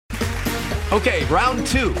Okay, round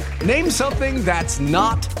two. Name something that's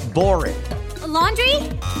not boring. A laundry?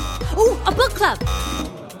 Ooh, a book club.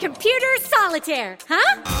 Computer solitaire,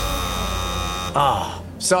 huh? Ah,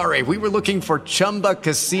 sorry, we were looking for Chumba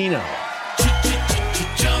Casino.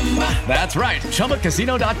 That's right,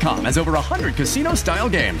 ChumbaCasino.com has over 100 casino-style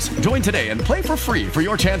games. Join today and play for free for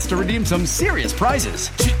your chance to redeem some serious prizes.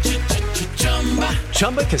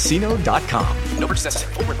 ChumbaCasino.com. No purchase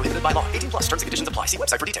necessary. Void where prohibited by law. 18 plus. Terms and conditions apply. See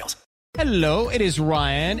website for details. Hello, it is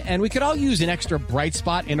Ryan, and we could all use an extra bright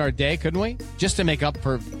spot in our day, couldn't we? Just to make up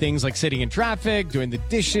for things like sitting in traffic, doing the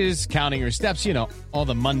dishes, counting your steps, you know, all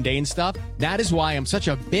the mundane stuff. That is why I'm such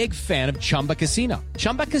a big fan of Chumba Casino.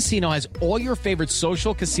 Chumba Casino has all your favorite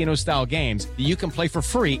social casino-style games that you can play for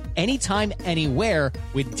free anytime, anywhere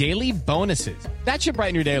with daily bonuses. That should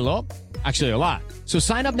brighten your day a little. Actually, a lot. So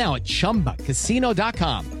sign up now at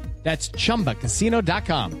ChumbaCasino.com. That's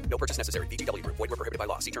ChumbaCasino.com. No purchase necessary. VGW Group. Void where prohibited by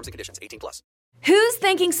law. See terms and conditions. 18 plus. Who's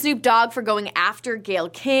thanking Snoop Dogg for going after Gayle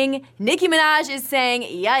King? Nicki Minaj is saying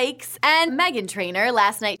yikes. And Meghan Trainor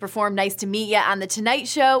last night performed Nice to Meet Ya on The Tonight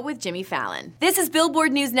Show with Jimmy Fallon. This is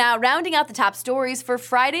Billboard News Now, rounding out the top stories for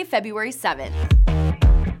Friday, February 7th.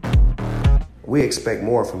 We expect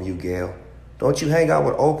more from you, Gayle. Don't you hang out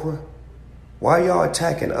with Oprah? Why y'all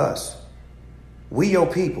attacking us? We your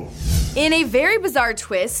people. In a very bizarre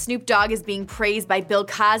twist, Snoop Dogg is being praised by Bill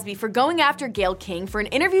Cosby for going after Gayle King for an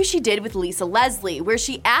interview she did with Lisa Leslie, where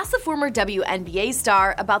she asked the former WNBA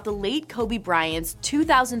star about the late Kobe Bryant's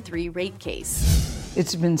 2003 rape case.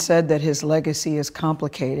 It's been said that his legacy is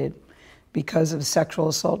complicated because of a sexual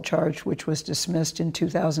assault charge which was dismissed in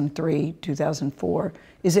 2003, 2004.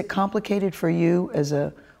 Is it complicated for you as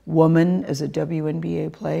a woman, as a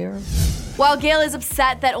WNBA player? While Gayle is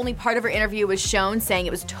upset that only part of her interview was shown, saying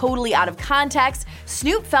it was totally out of context,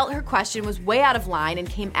 Snoop felt her question was way out of line and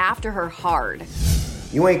came after her hard.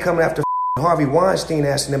 You ain't coming after Harvey Weinstein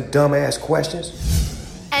asking them dumb-ass questions.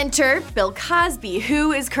 Enter Bill Cosby,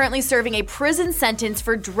 who is currently serving a prison sentence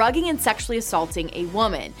for drugging and sexually assaulting a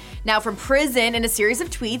woman. Now from prison, in a series of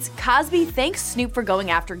tweets, Cosby thanks Snoop for going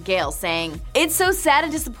after Gayle, saying, "It's so sad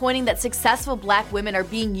and disappointing that successful black women are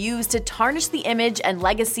being used to tarnish the image and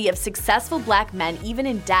legacy of successful black men even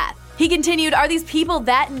in death." He continued, "Are these people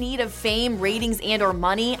that in need of fame, ratings, and or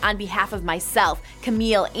money? On behalf of myself,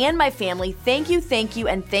 Camille, and my family, thank you,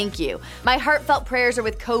 and thank you. My heartfelt prayers are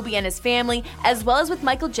with Kobe and his family, as well as with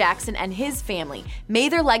Michael Jackson and his family. May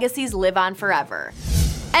their legacies live on forever."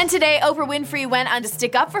 And today, Oprah Winfrey went on to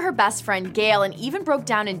stick up for her best friend Gayle and even broke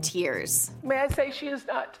down in tears. May I say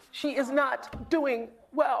she is not doing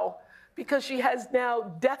well because she has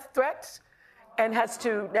now death threats and has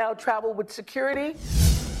to now travel with security.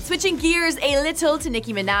 Switching gears a little to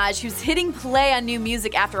Nicki Minaj, who's hitting play on new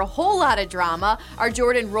music after a whole lot of drama. Our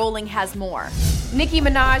Jordan Rolling has more. Nicki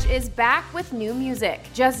Minaj is back with new music,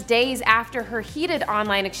 just days after her heated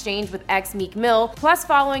online exchange with ex-Meek Mill, plus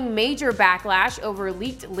following major backlash over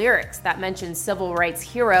leaked lyrics that mention civil rights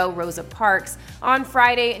hero Rosa Parks. On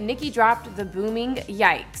Friday, Nicki dropped the booming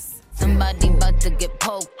Yikes. Somebody about to get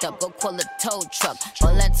poked up, go call a tow truck.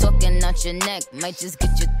 All that talking out your neck might just get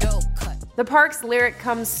your throat cut. The Parks lyric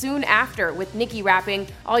comes soon after, with Nicki rapping,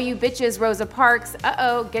 "All you bitches, Rosa Parks,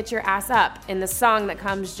 get your ass up," in the song that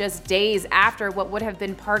comes just days after what would have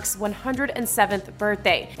been Parks' 107th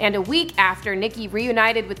birthday, and a week after Nicki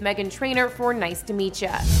reunited with Meghan Trainor for Nice to Meet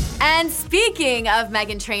Ya. And speaking of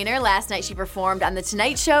Meghan Trainor, last night she performed on The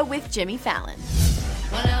Tonight Show with Jimmy Fallon.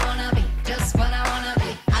 What I wanna be, just what I wanna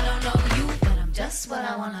be. I don't know you, but I'm just what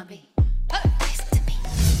I wanna be.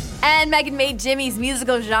 And Meghan made Jimmy's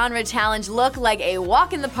musical genre challenge look like a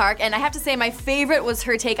walk in the park, and I have to say my favorite was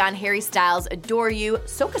her take on Harry Styles' Adore You,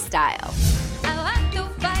 Soca Style. I like to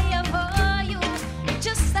fire for you,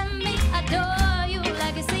 just let me adore you,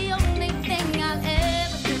 like it's the only thing I'll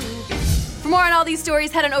ever do. For more on all these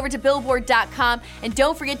stories, head on over to Billboard.com, and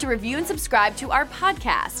don't forget to review and subscribe to our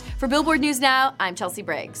podcast. For Billboard News Now, I'm Chelsea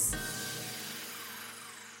Briggs.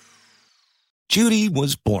 Judy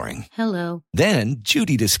was boring. Hello. Then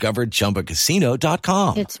Judy discovered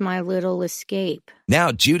ChumbaCasino.com. It's my little escape.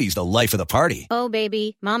 Now Judy's the life of the party. Oh,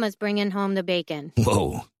 baby, mama's bringing home the bacon.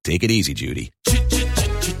 Whoa, take it easy, Judy.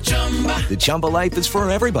 The Chumba life is for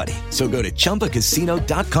everybody. So go to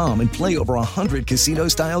ChumbaCasino.com and play over 100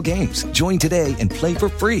 casino-style games. Join today and play for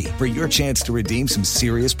free for your chance to redeem some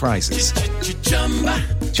serious prizes.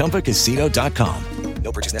 ChumbaCasino.com.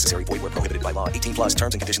 No purchase necessary. Void where prohibited by law. 18 plus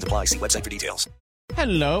terms and conditions apply. See website for details.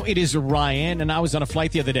 Hello, it is Ryan, and I was on a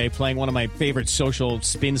flight the other day playing one of my favorite social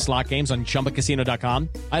spin slot games on ChumbaCasino.com.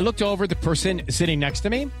 I looked over at the person sitting next to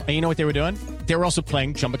me, and you know what they were doing? They were also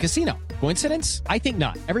playing Chumba Casino. Coincidence? I think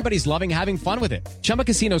not. Everybody's loving having fun with it. Chumba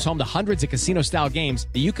Casino is home to hundreds of casino-style games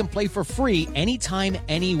that you can play for free anytime,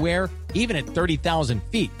 anywhere, even at 30,000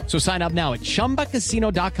 feet. So sign up now at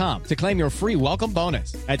ChumbaCasino.com to claim your free welcome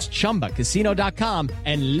bonus. That's ChumbaCasino.com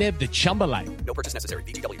and live the Chumba life. No purchase necessary.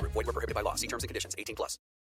 VGW. Void where prohibited by law. See terms and conditions. 18+.